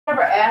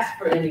ask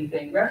for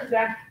anything.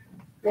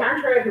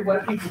 Contrary to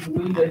what people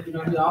believe that, he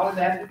always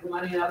asking for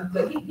money and others,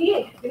 but he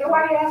did. You know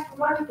why he asked for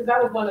money? Because I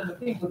was one of the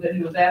people that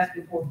he was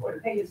asking for to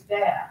pay his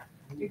staff.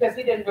 Because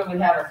he didn't really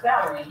have a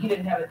salary, and he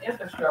didn't have an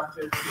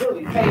infrastructure to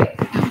really pay it.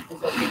 And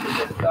so people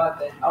just thought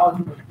that all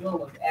he was doing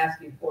was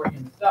asking for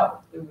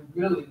himself. That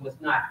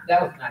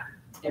was not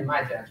in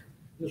my judgment.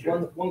 Just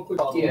one quick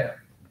follow-up. Yeah.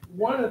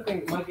 One of the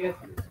things, my guess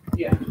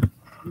is,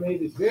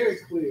 made it very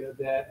clear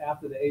that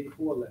after the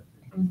 84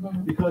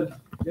 election, because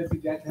Jesse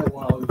Jackson had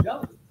won all the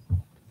delegates,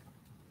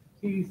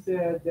 he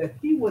said that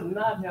he would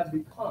not have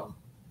become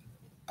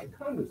a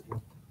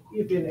congressman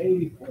if in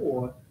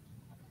 84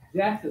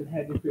 Jackson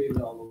hadn't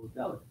created all those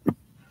delegates.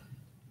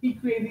 He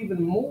created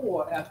even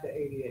more after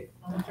 88.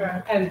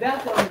 Right. And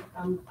that's what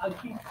I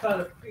keep trying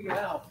to figure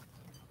out.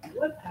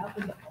 What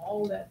happened to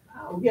all that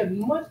power? He had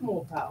much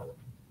more power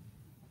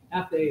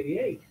after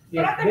 88.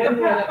 But I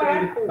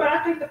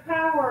think the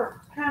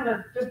power kind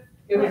of just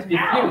was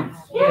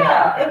diffused.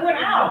 Yeah, it went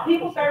out.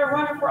 People started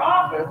running for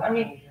office. I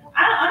mean,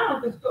 I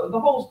don't know if the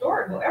whole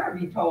story will ever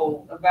be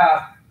told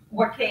about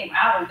what came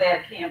out of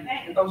that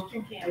campaign, those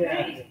two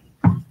campaigns.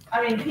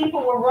 I mean,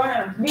 people were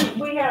running.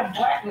 We had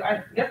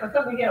I guess I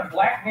said we had a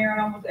black mayor in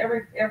almost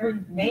every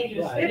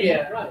major city.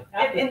 Yeah, right.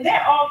 And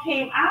that all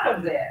came out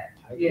of that.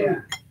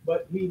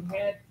 But he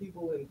had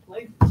people in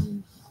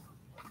places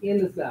in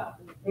the South,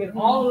 in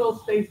all of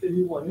those states that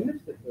he won, in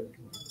Mississippi,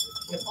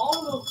 in all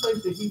of those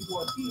places that he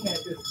won, he had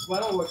this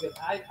groundwork that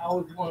I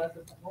always wanted. I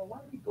said, well, why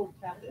did he go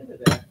tap into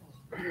that?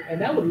 And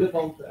that would live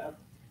on forever.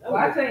 Well,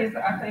 I tell you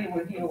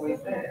what he always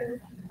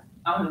said.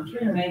 I'm a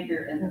tree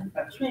maker and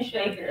a tree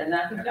shaker and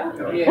not a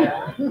donor.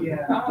 Yeah.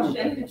 I'm gonna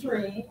shake the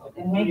tree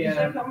and make the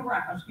shit come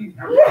around. Excuse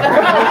me.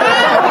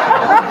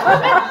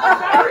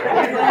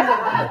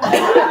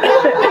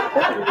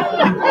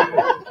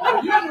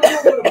 You don't know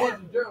what a bunch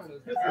of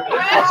journalists.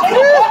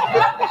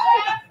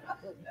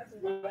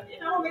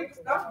 Make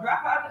stuff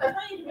drop out of the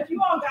trees, but you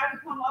all got to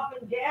come up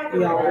and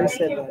gather and make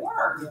it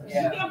work. You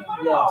can't put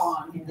it all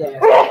on here.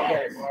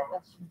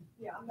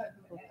 Yeah, I'm not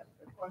going to ask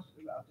a question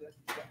about this.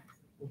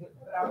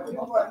 But I really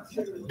want to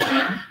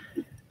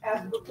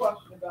ask a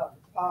question about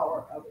the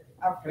power of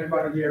African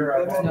American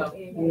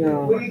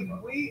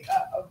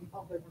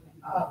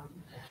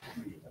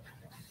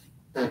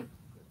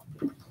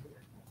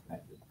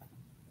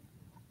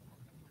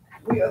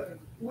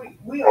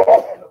we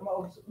are the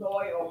most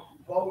loyal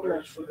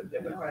voters for the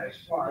Democratic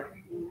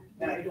Party,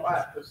 95%,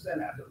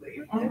 I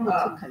believe.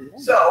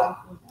 So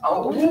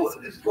who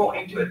is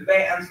going to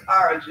advance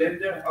our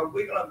agenda? Are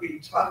we going to be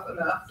tough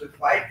enough to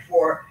fight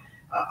for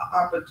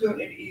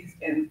opportunities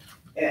and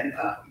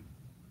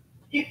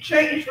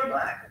change for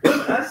black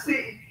women? I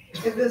see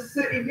in this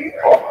city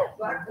here,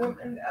 black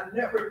women, I've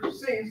never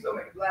seen so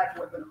many black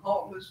women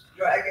homeless,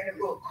 dragging in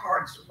little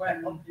carts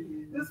around.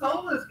 This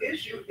homeless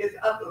issue is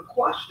under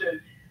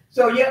question.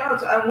 So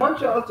I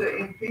want y'all to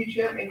impeach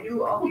him and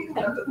do all these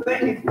other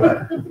things,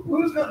 but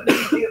who's going to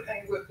be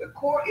dealing with the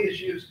core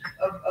issues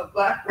of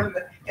black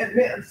women and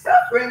men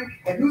suffering,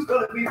 and who's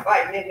going to be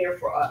fighting in here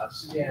for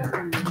us? It's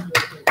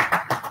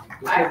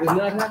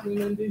not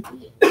happening in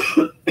D.C.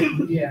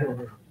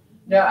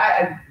 No,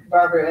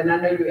 Barbara, and I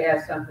know you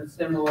asked something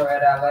similar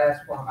at our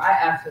last forum. I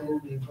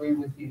absolutely agree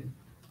with you.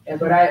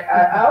 But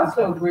I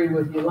also agree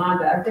with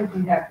Yolanda. I think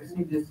we have to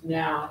see this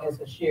now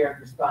as a shared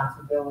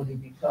responsibility,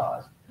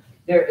 because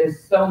there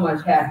is so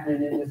much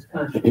happening in this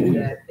country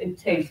that it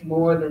takes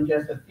more than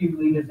just a few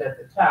leaders at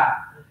the top.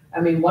 I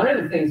mean, one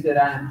of the things that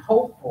I am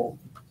hopeful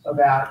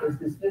about is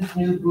this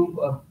new group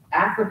of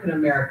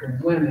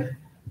African-American women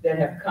that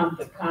have come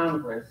to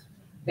Congress.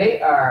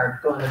 They are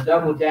going to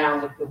double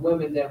down with the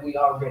women that we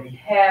already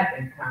have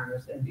in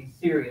Congress and be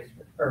serious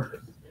with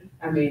purpose.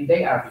 I mean,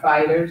 they are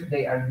fighters.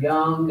 They are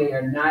young.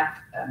 They're not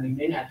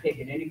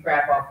taking any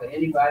crap off of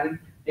anybody.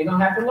 They're going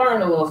to have to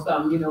learn a little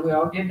something. We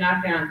all get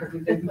knocked down because we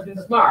think we're too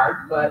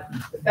smart. But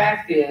the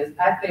fact is,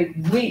 I think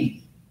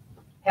you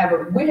have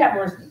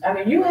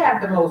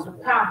the most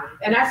power.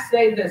 And I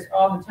say this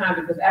all the time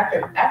because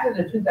after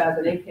the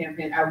 2008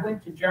 campaign, I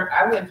went to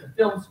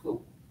film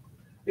school,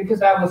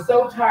 because I was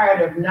so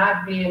tired of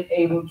not being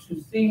able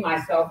to see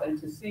myself and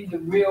to see a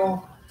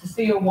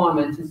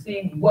woman, to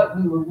see what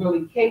we were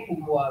really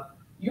capable of.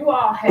 You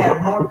all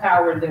have more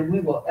power than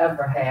we will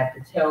ever have to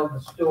tell the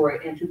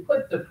story and to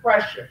put the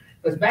pressure.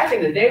 Because back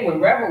in the day when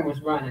Reverend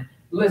was running,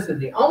 listen,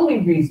 the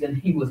only reason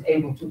he was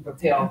able to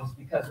propel was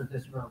because of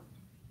this room.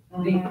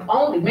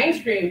 The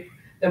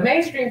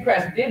mainstream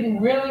press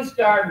didn't really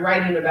start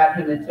writing about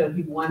him until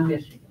he won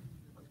Michigan.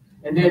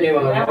 And then they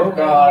were like, oh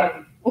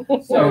God.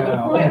 So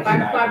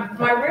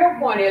my real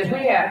point is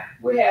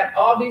we have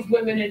all these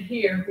women in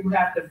here who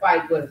have to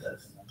fight with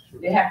us.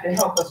 They have to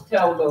help us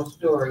tell those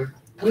stories.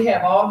 We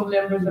have all the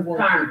members of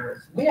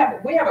Congress. We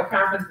have a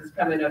conference that's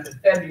coming up in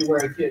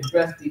February to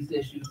address these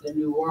issues in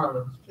New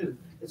Orleans too.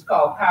 It's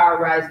called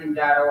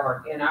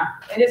powerrising.org, and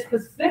it's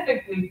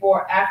specifically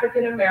for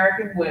African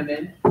American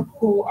women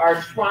who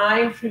are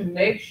trying to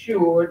make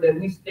sure that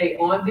we stay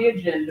on the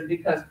agenda,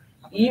 because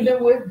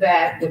even with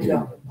that, with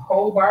the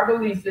whole Barbara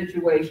Lee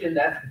situation,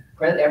 that's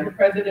ever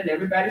present in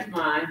everybody's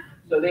mind.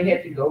 So they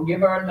had to go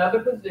give her another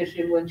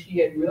position when she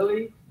had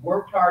really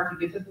worked hard to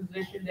get the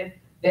position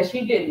that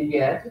she didn't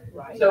get.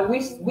 Right. So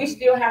we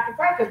still have to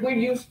fight because we're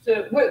used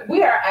to,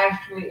 we are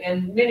actually,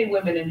 and many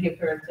women in here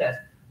can attest,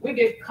 we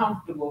get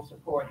comfortable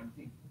supporting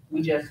people.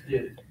 We just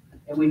do.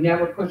 And we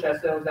never push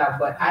ourselves out,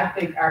 but I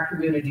think our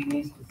community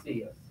needs to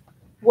see us.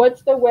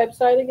 What's the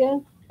website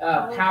again?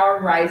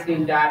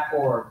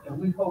 Powerrising.org, and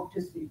we hope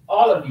to see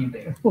all of you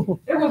there.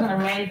 It was an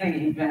amazing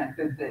event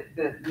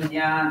that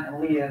Minyon and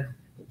Leah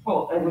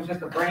pulled. It was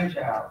just a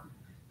brainchild.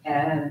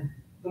 And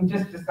we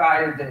just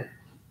decided that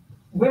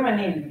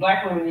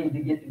black women need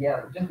to get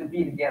together, just to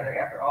be together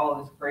after all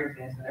of this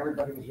craziness and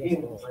everybody was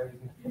feeling crazy.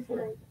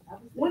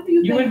 When do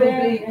you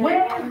think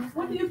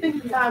When do you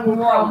think the time will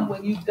come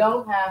when we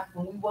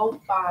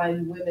won't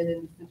find women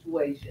in the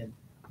situation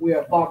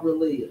where Barbara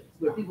lives,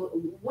 where people,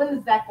 when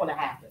is that going to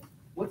happen?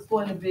 What's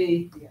going to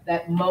be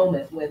that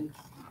moment when,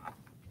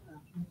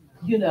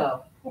 I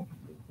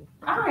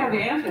don't have the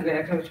answer to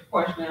that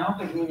question. I don't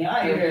think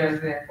Minyon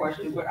has that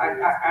question, but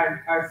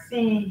I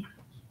see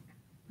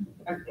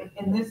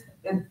in this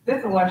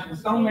election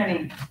so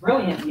many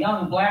brilliant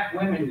young black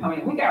women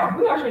coming. We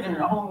ushered in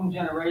a whole new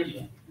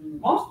generation.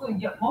 Most of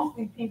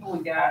the people we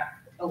got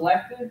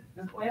elected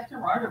this last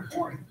term are under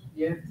 40.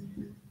 Yeah.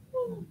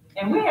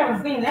 And we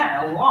haven't seen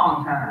that in a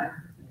long time.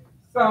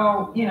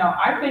 So,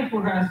 I think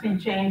we're going to see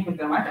change with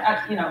them.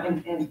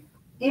 And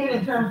even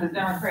in terms of the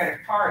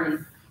Democratic Party,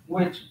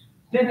 which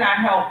did not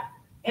help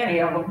any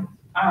of them,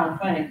 I don't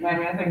think.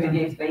 I think they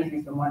gave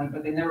Stacey some money,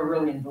 but they never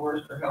really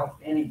endorsed or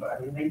helped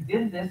anybody. They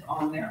did this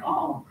on their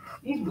own.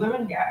 These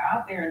women got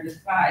out there and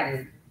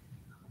decided,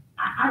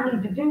 I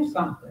need to do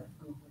something.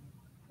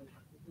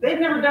 They've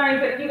never done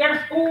anything. You got a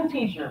school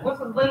teacher. What's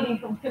the lady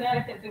from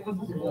Connecticut that was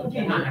a school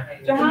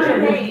teacher?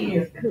 Johanna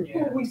Hayes,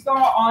 who we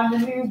saw on the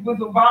news with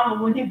Obama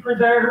when he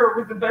presented her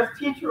with the Best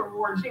Teacher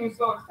Award. She was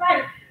so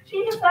excited.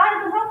 She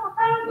decided to run for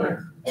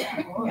Congress.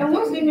 And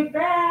Lucy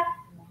McBath,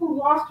 who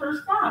lost her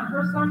son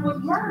was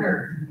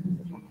murdered.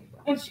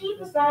 And she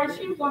decided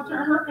she was going to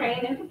turn her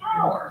pain into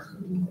power.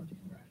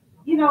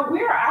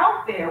 We're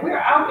out there. We're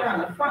out there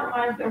on the front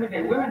lines every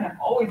day. Women have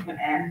always been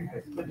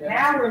activists, but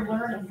now we're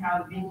learning how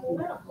to be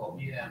political.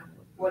 Yeah.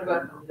 What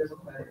about the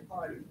Democratic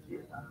Party?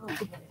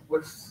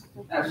 What's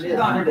She's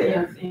on her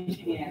DNC.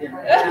 She can't.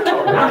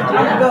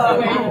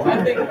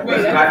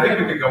 I think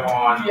we could go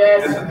on.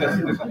 Yes. This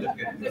is good.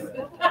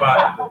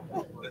 But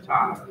the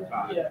time.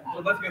 Yeah. So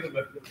let's give them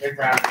a big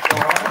round of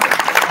applause.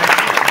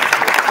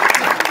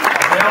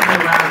 They'll be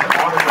around to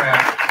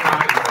autograph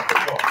copies of the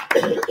book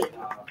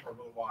for a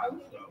little while.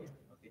 So.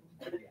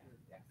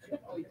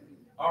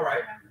 All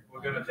right,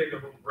 we're going to take a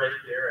little break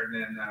here and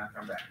then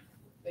come back.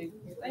 Thank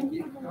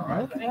you. All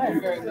right. Thank you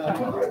very much.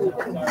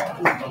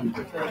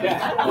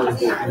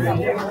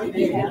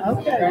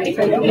 Okay,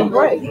 taking a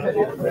break.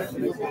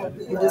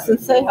 It doesn't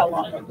say how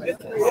long.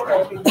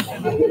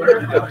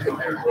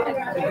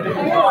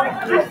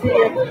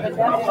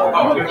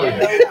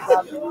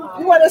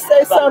 You want to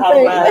say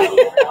something?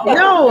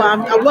 No,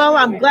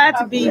 I'm glad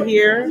to be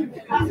here.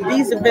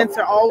 These events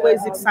are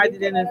always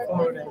exciting and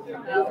informative.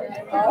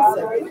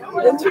 Awesome.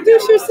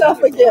 Introduce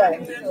yourself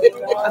again.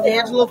 I'm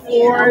Angela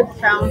Ford,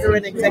 founder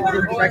and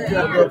executive director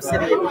of the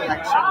Obsidian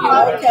Collection.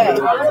 Okay,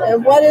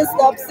 and what is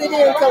the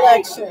Obsidian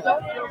Collection?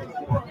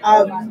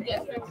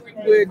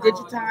 We're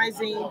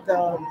digitizing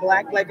the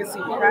Black Legacy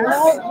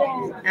Press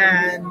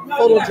and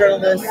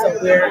photojournalists, so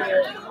we're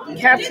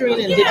capturing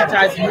and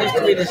digitizing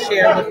history to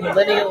share with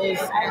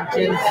millennials and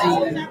Gen Z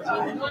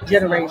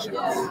generations.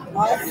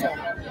 Awesome.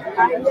 I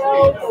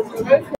know